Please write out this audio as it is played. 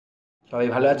সবাই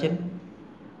ভালো আছেন?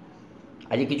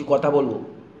 আজকে কিছু কথা বলবো,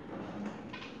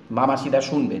 মামাসিরা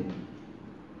শুনবেন।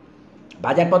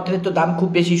 বাজারপত্রের তো দাম খুব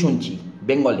বেশি শুনছি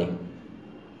বেঙ্গলে।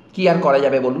 কি আর করা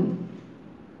যাবে বলুন?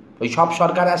 ওই সব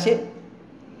সরকার আসে,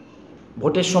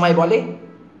 ভোটের সময় বলে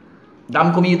দাম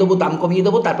কমিয়ে দেবো, দাম কমিয়ে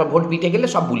দেবো, তারপর ভোট মিটে গেলে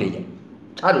সব ভুলে যায়।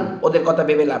 ছাড়ুন, ওদের কথা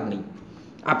ভেবে লাভ নেই।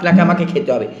 আপনাকে আমাকে খেতে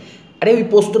হবে। আরে ওই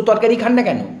পোস্তর তরকারি খান না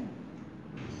কেন?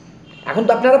 এখন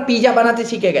তো আপনারা পিজা বানাতে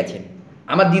শিখে গেছেন।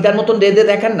 আমার দিদার মতন রেঁধে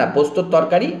দেখান না পোস্তর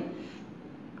তরকারি।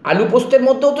 আলু পোস্তের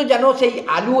মধ্যেও তো যেন সেই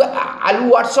আলু আলু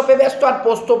হোয়াটসঅ্যাপে ব্যস্ত আর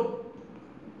পোস্ত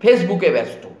ফেসবুকে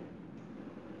ব্যস্ত।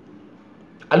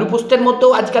 আলু পোস্তের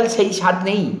মধ্যেও আজকাল সেই স্বাদ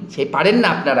নেই, সে পারেন না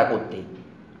আপনারা করতে।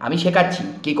 আমি শেখাচ্ছি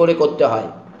কী করে করতে হয়,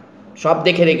 সব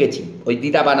দেখে রেখেছি। ওই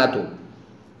দিদা বানাতো,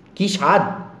 কি স্বাদ!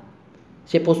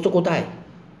 সে পোস্ত কোথায়?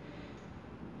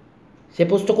 সে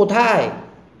পোস্ত কোথায়?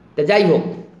 তা যাই হোক,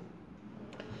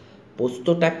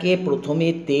 পোস্তটাকে প্রথমে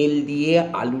তেল দিয়ে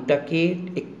আলুটাকে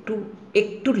একটু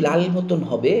একটু লাল মতন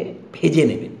হবে ভেজে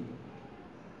নেবেন।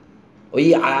 ওই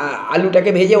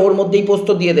আলুটাকে ভেজে ওর মধ্যেই পোস্ত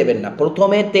দিয়ে দেবেন না,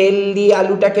 প্রথমে তেল দিয়ে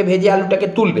আলুটাকে ভেজে আলুটাকে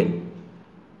তুলবেন।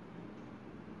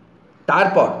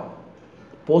 তারপর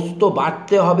পোস্ত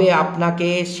বাটতে হবে আপনাকে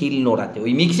শিলনোড়াতে,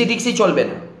 ওই মিক্সি টিক্সি চলবে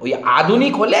না। ওই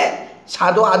আধুনিক হলে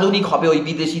স্বাদও আধুনিক হবে, ওই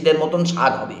বিদেশিদের মতন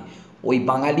স্বাদ হবে, ওই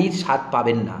বাঙালির স্বাদ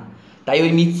পাবেন না। তাই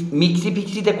ওই মিক্সি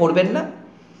ফিক্সিতে করবেন না,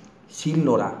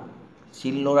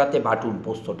 শিলনোড়াতে বাটুন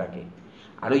পোস্তটাকে।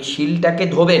 আর ওই শিলটাকে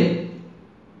ধোবেন,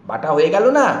 বাটা হয়ে গেল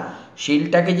না,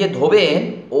 শিলটাকে যে ধোবেন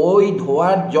ওই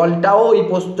ধোয়ার জলটাও ওই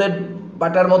পোস্তের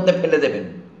বাটার মধ্যে ফেলে দেবেন।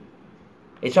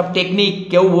 এসব টেকনিক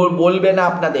কেউ বলবে না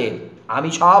আপনাদের, আমি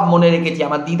সব মনে রেখেছি,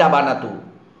 আমার দিদা বানাতো।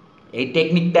 এই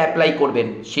টেকনিকটা অ্যাপ্লাই করবেন।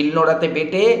 শিলনোড়াতে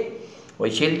বেটে ওই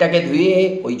শিলটাকে ধুয়ে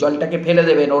ওই জলটাকে ফেলে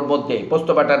দেবেন ওর মধ্যে, পোস্ত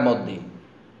বাটার মধ্যে।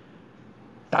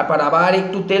 তারপর আবার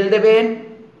একটু তেল দেবেন।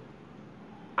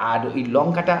 আর ওই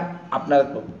লঙ্কাটা আপনার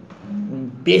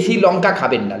বেশি লঙ্কা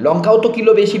খাবেন না, লঙ্কাও তো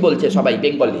কিলো বেশি বলছে সবাই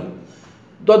বেঙ্গলে।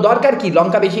 তো দরকার কি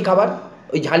লঙ্কা বেশি খাবার?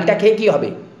 ওই ঝালটা খেয়ে কী হবে?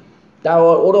 তা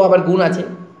ওরও আবার গুণ আছে।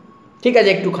 ঠিক আছে,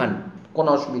 একটু খান, কোনো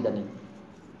অসুবিধা নেই।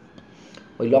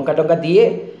 ওই লঙ্কা টঙ্কা দিয়ে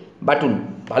বাটুন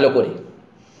ভালো করে।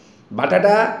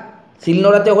 বাটাটা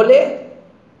শিলনোড়াতে হলে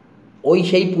ওই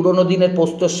সেই পুরনো দিনের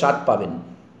পোস্তর স্বাদ পাবেন।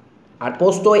 আর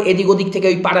পোস্ত এদিক ওদিক থেকে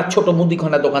ওই পাড়ার ছোটো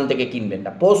মুদিখানা দোকান থেকে কিনবেন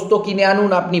না, পোস্ত কিনে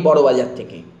আনুন আপনি বড় বাজার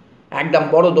থেকে, একদম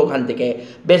বড় দোকান থেকে,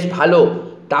 বেশ ভালো,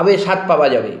 তবে স্বাদ পাওয়া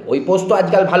যাবে। ওই পোস্ত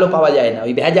আজকাল ভালো পাওয়া যায় না,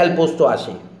 ওই ভেজাল পোস্ত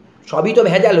আসে। সবই তো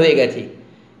ভেজাল হয়ে গেছে।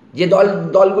 যে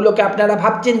দলগুলোকে আপনারা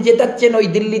ভাবছেন জেতাচ্ছেন ওই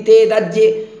দিল্লিতে রাজ্যে,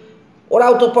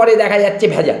 ওরাও তো পরে দেখা যাচ্ছে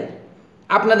ভেজাল,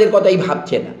 আপনাদের কথাই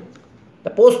ভাবছে না। তা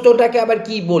পোস্তটাকে আবার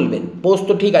কি বলবেন? পোস্ত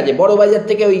ঠিক আছে বড় বাজার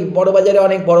থেকে, ওই বড় বাজারে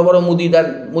অনেক বড় বড়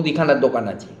মুদিখানার দোকান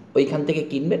আছে, ওইখান থেকে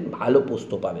কিনবেন, ভালো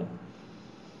পোস্ত পাবেন।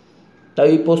 তাই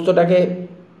ওই পোস্তটাকে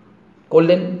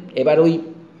করলেন। এবার ওই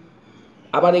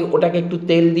আবার ওটাকে একটু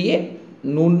তেল দিয়ে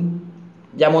নুন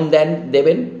যেমন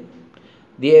দেবেন,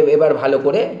 দিয়ে এবার ভালো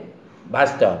করে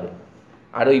ভাজতে হবে।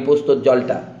 আর ওই পোস্তর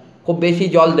জলটা খুব বেশি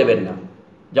জল দেবেন না,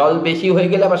 জল বেশি হয়ে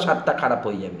গেলে আবার স্বাদটা খারাপ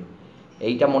হয়ে যাবে,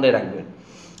 এইটা মনে রাখবেন।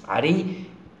 আর এই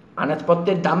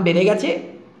আনাজপত্রের দাম বেড়ে গেছে,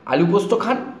 আলু পোস্ত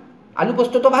খান। আলু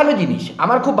পোস্ত তো ভালো জিনিস,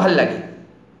 আমার খুব ভালো লাগে।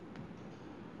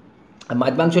 আর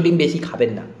মাছ মাংস ডিম বেশি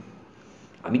খাবেন না।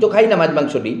 আমি তো খাই না মাছ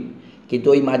মাংস ডিম, কিন্তু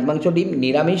ওই মাছ মাংস ডিম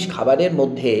নিরামিষ খাবারের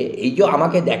মধ্যে, এই যে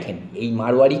আমাকে দেখেন, এই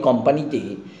মারোয়ারি কোম্পানিতে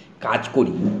কাজ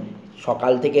করি,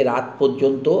 সকাল থেকে রাত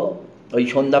পর্যন্ত, ওই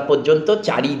সন্ধ্যা পর্যন্ত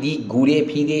চারিদিক ঘুরে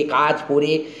ফিরে কাজ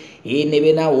করে, এ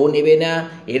নেবে না, ও নেবে না,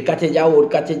 এর কাছে যাও, ওর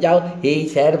কাছে যাও, এই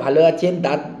স্যার ভালো আছেন,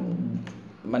 দাঁত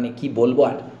মানে কি বলবো,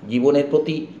 আর জীবনের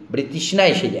প্রতি বিতৃষ্ণা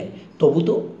এসে যায়। তবু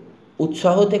তো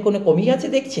উৎসাহতে কোনো কমই আছে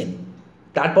দেখছেন।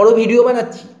 তারপরও ভিডিও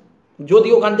বানাচ্ছি, যদি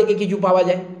ওখান থেকে কিছু পাওয়া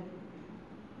যায়।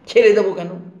 ছেড়ে দেবো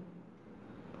কেন?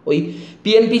 ওই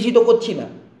পিএনপিসি তো করছি না,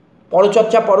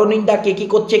 পরচর্চা পরনিন্দা, কে কী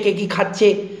করছে, কে কী খাচ্ছে।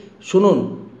 শুনুন,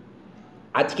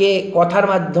 আজকে কথার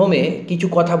মাধ্যমে কিছু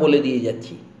কথা বলে দিয়ে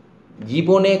যাচ্ছি।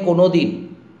 জীবনে কোনো দিন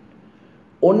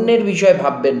অন্যের বিষয়ে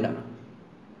ভাববেন না,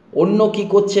 অন্য কি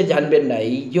করছে জানবেন না।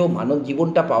 এই যে মানব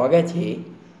জীবনটা পাওয়া গেছে,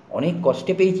 অনেক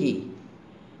কষ্টে পেয়েছি।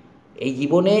 এই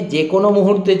জীবনে যে কোনো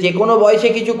মুহূর্তে, যে কোনো বয়সে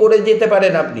কিছু করে যেতে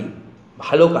পারেন আপনি,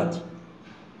 ভালো কাজ,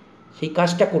 সেই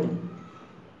কাজটা করুন।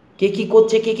 কে কী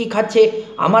করছে, কে কী খাচ্ছে,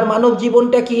 আমার মানব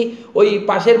জীবনটা কি ওই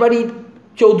পাশের বাড়ির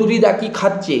চৌধুরীদা কী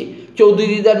খাচ্ছে,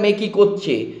 চৌধুরীদার মেয়ে কী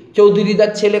করছে,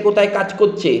 চৌধুরীদার ছেলে কোথায় কাজ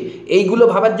করছে, এইগুলো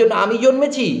ভাবার জন্য আমি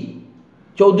জন্মেছি?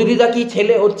 চৌধুরীদা কি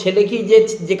ছেলে, ওর ছেলে কি যে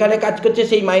যেখানে কাজ করছে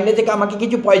সেই মাইনে থেকে আমাকে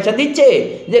কিছু পয়সা দিচ্ছে,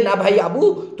 যে না ভাই আবু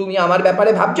তুমি আমার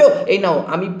ব্যাপারে ভাবছো, এই নাও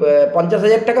আমি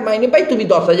 50,000 টাকা মাইনে পাই, তুমি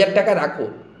 10,000 টাকা রাখো?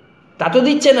 তা তো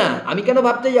দিচ্ছে না, আমি কেন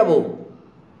ভাবতে যাব?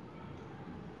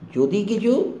 যদি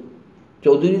কিছু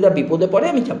চৌধুরীরা বিপদে পড়ে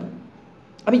আমি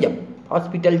যাব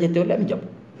হসপিটাল যেতে হলে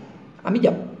আমি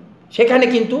যাব সেখানে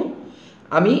কিন্তু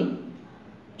আমি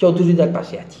চৌধুরীদার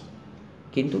পাশে আছি।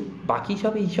 কিন্তু বাকি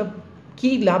সব এইসব কী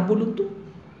লাভ বলুন তো?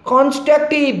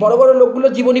 কনস্ট্রাকটিভ বড় বড় লোকগুলো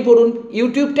জীবনী পড়ুন,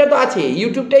 ইউটিউবটা তো আছে,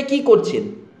 ইউটিউবটায় কী করছেন?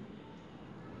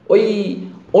 ওই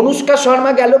অনুষ্কা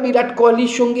শর্মা গেল বিরাট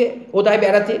কোহলির সঙ্গে কোথায়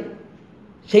বেড়াতে,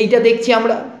 সেইটা দেখছি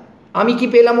আমরা। আমি কি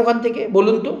পেলাম ওখান থেকে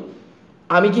বলুন তো?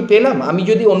 আমি কি পেলাম? আমি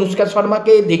যদি অনুষ্কা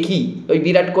শর্মাকে দেখি, ওই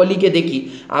বিরাট কোহলিকে দেখি,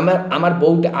 আমার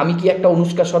বউটা, আমি কি একটা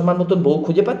অনুষ্কা শর্মার মতন বউ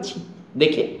খুঁজে পাচ্ছি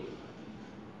দেখে?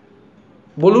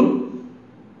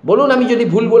 বলুন আমি যদি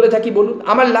ভুল বলে থাকি বলুন,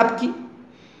 আমার লাভ কি?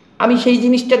 আমি সেই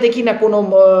জিনিসটা দেখি না। কোনো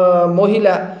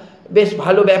মহিলা বেশ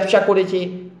ভালো ব্যবসা করেছে,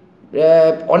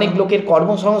 অনেক লোকের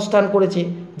কর্মসংস্থান করেছে,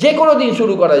 যে কোনো দিন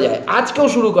শুরু করা যায়, আজকেও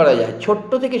শুরু করা যায়।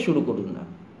 ছোট্ট থেকে শুরু করুন না,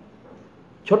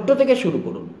 ছোট্ট থেকে শুরু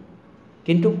করুন,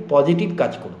 কিন্তু পজিটিভ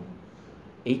কাজ করুন।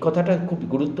 এই কথাটা খুব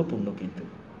গুরুত্বপূর্ণ, কিন্তু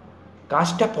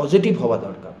কাজটা পজিটিভ হওয়া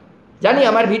দরকার। জানি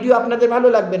আমার ভিডিও আপনাদের ভালো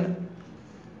লাগবে না,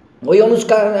 ওই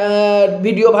অনুষ্কার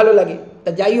ভিডিও ভালো লাগে, তা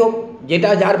যাই হোক, যেটা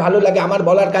যার ভালো লাগে, আমার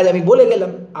বলার কাজ আমি বলে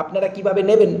গেলাম। আপনারা কিভাবে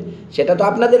নেবেন সেটা তো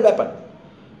আপনাদের ব্যাপার।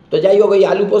 তো যাই হোক, ওই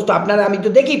আলু পোস্ত আপনারা, আমি তো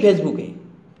দেখি ফেসবুকে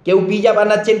কেউ পিজা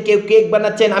বানাচ্ছেন, কেউ কেক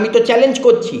বানাচ্ছেন, আমি তো চ্যালেঞ্জ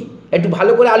করছি একটু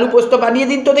ভালো করে আলু পোস্ত বানিয়ে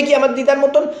দিন তো দেখি আমার দিদার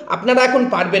মতন। আপনারা এখন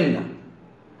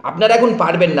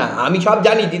পারবেন না, আমি সব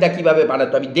জানি দিদা কীভাবে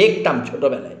বানাতো, আমি দেখতাম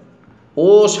ছোটোবেলায়। ও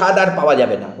স্বাদ আর পাওয়া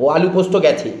যাবে না, ও আলু পোস্ত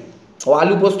গেছে, ও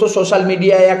আলু পোস্ত সোশ্যাল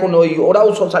মিডিয়ায় এখন ওরাও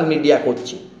সোশ্যাল মিডিয়া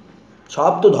করছে,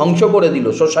 সব তো ধ্বংস করে দিল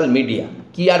সোশ্যাল মিডিয়া,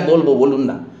 কি আর বলবো বলুন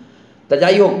না। তা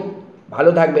যাই হোক,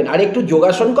 ভালো থাকবেন। আর একটু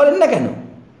যোগাসন করেন না কেন,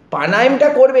 প্রাণায়ামটা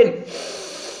করবেন,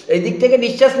 এই দিক থেকে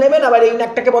নিঃশ্বাস নেবেন, আবার এই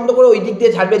নাকটাকে বন্ধ করে ওই দিক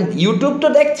দিয়ে ছাড়বেন। ইউটিউব তো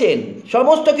দেখছেন,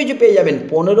 সমস্ত কিছু পেয়ে যাবেন।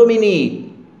 15 মিনিট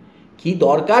কি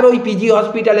দরকার ওই পিজি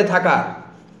হসপিটালে থাকা?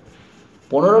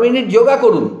 15 মিনিট যোগা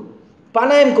করুন,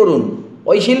 প্রাণায়াম করুন।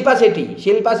 ওই শিল্পা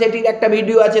শেঠির একটা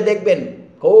ভিডিও আছে, দেখবেন,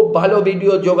 খুব ভালো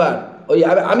ভিডিও যোগার। ওই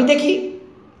আমি দেখি,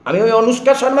 আমি ওই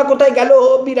অনুষ্কা শর্মা কোথায় গেল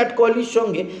বিরাট কোহলির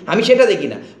সঙ্গে, আমি সেটা দেখি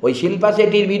না, ওই শিল্পা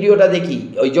শেঠির ভিডিওটা দেখি,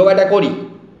 ওই যোগাটা করি।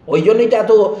 ওই জন্যই তো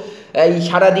এত এই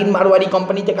সারাদিন মারোয়ারি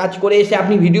কোম্পানিতে কাজ করে এসে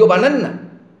আপনি ভিডিও বানান না,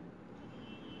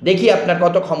 দেখি আপনার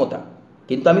কত ক্ষমতা।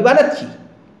 কিন্তু আমি বানাচ্ছি,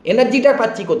 এনার্জিটা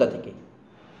পাচ্ছি কোথা থেকে,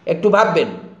 একটু ভাববেন।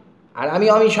 আর আমি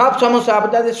সব সমস্যা,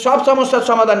 আপনাদের সব সমস্যার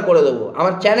সমাধান করে দেবো।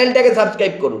 আমার চ্যানেলটাকে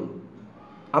সাবস্ক্রাইব করুন,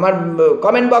 আমার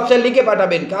কমেন্ট বক্সে লিখে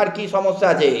পাঠাবেন কার কী সমস্যা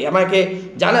আছে, আমাকে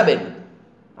জানাবেন,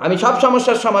 আমি সব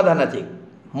সমস্যার সমাধান আছে।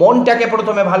 মনটাকে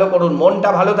প্রথমে ভালো করুন, মনটা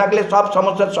ভালো থাকলে সব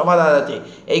সমস্যার সমাধান আছে।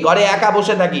 এই ঘরে একা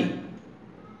বসে থাকি,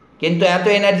 কিন্তু এত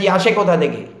এনার্জি আসে কোথা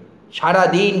থেকে? সারা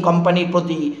দিন কোম্পানির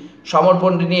প্রতি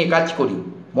সমর্পণ নিয়ে কাজ করি।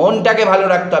 মনটাকে ভালো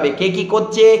রাখতে হবে। কে কী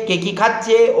করছে, কে কী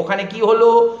খাচ্ছে, ওখানে কি হলো,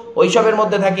 ওইসবের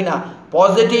মধ্যে থাকি না।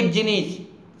 পজিটিভ জিনিস,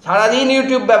 সারাদিন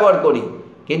ইউটিউব ব্যবহার করি,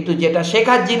 কিন্তু যেটা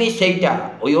শেখার জিনিস সেইটা।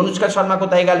 ওই অনুষ্কা শর্মা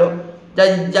কোথায় গেল?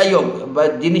 যাই হোক,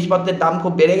 জিনিসপত্রের দাম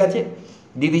খুব বেড়ে গেছে,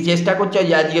 দিদি চেষ্টা করছে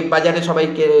যে আজকে বাজারে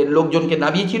সবাইকে লোকজনকে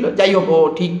নামিয়েছিল। যাই হোক, ও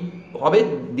ঠিক হবে,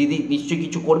 দিদি নিশ্চয়ই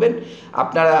কিছু করবেন।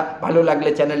 আপনারা ভালো লাগলে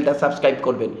চ্যানেলটা সাবস্ক্রাইব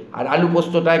করবেন। আর আলু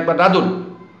পোস্তটা একবার রাঁধুন,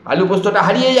 আলু পোস্তটা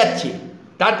হারিয়ে যাচ্ছে,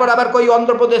 তারপর আবার কই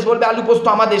অন্ধ্রপ্রদেশ বলবে আলু পোস্ত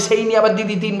আমাদের, সেই নিয়ে আবার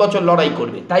দিদি 3 বছর লড়াই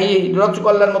করবে। তাই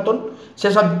রসগোল্লার মতন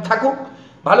সেসব থাকুক,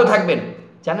 ভালো থাকবেন।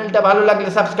 চ্যানেলটা ভালো লাগলে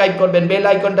সাবস্ক্রাইব করবেন, বেল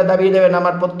আইকনটা দাবিয়ে দেবেন,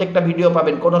 আমার প্রত্যেকটা ভিডিও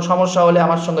পাবেন। কোনো সমস্যা হলে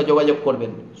আমার সঙ্গে যোগাযোগ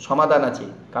করবেন, সমাধান আছে,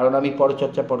 কারণ আমি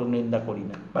পরচর্চা পরনিন্দা করি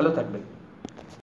না। ভালো থাকবেন।